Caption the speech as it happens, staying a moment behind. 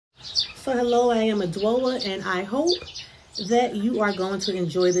So hello, I am Adwoa, and I hope that you are going to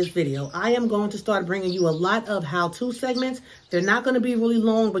enjoy this video. I am going to start bringing you a lot of how-to segments. They're not going to be really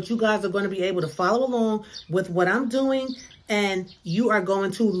long, but you guys are going to be able to follow along with what I'm doing, and you are going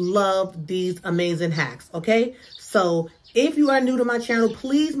to love these amazing hacks, okay? So if you are new to my channel,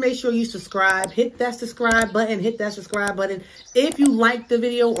 please make sure you subscribe. Hit that subscribe button. Hit that subscribe button. If you like the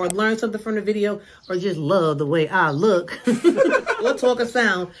video or learn something from the video or just love the way I look or talk or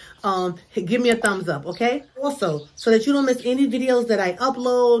sound, give me a thumbs up, okay? Also, so that you don't miss any videos that I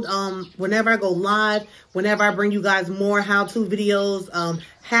upload, whenever I go live, whenever I bring you guys more how-to videos,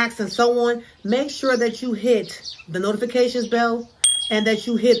 hacks, and so on, make sure that you hit the notifications bell and that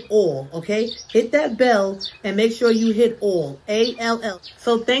you hit all, okay? Hit that bell and make sure you hit all, A-L-L.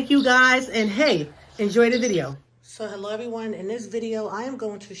 So thank you guys, and hey, enjoy the video. So hello everyone, in this video, I am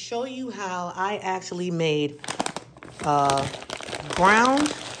going to show you how I actually made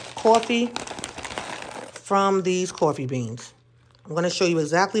ground coffee from these coffee beans. I'm gonna show you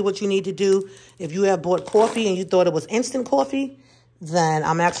exactly what you need to do. If you have bought coffee and you thought it was instant coffee, then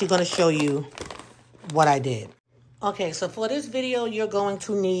I'm actually gonna show you what I did. Okay, so for this video, you're going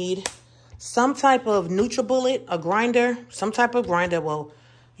to need some type of Nutri, a grinder, some type of grinder. Well,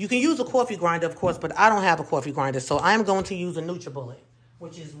 you can use a coffee grinder, of course, but I don't have a coffee grinder, so I'm going to use a Nutri,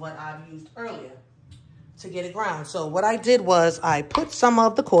 which is what I've used earlier to get it ground. So what I did was I put some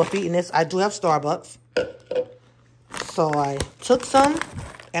of the coffee in this. I do have Starbucks. So I took some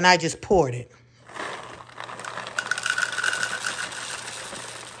and I just poured it.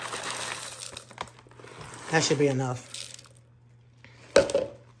 That should be enough.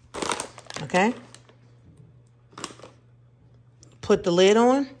 Okay. Put the lid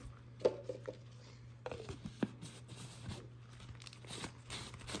on.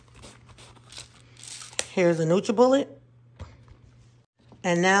 Here's a Nutri.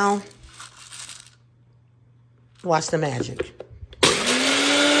 And now, watch the magic.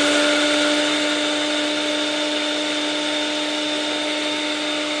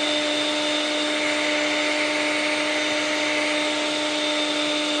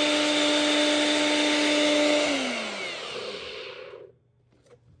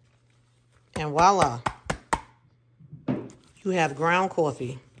 And voila, you have ground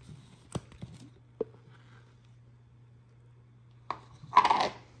coffee.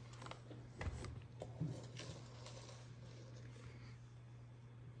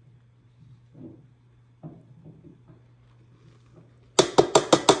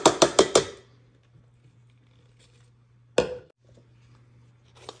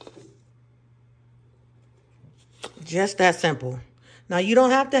 Just that simple. Now, you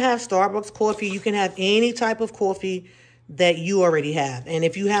don't have to have Starbucks coffee. You can have any type of coffee that you already have. And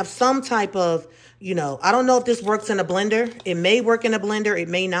if you have some type of, I don't know if this works in a blender. It may work in a blender. It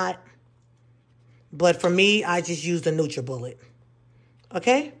may not. But for me, I just used a Nutri.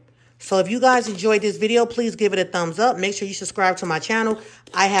 Okay? So if you guys enjoyed this video, please give it a thumbs up. Make sure you subscribe to my channel.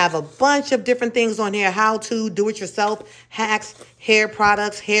 I have a bunch of different things on here. How to do it yourself, hacks, hair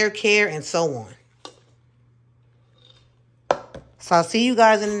products, hair care, and so on. So I'll see you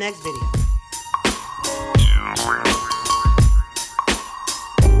guys in the next video.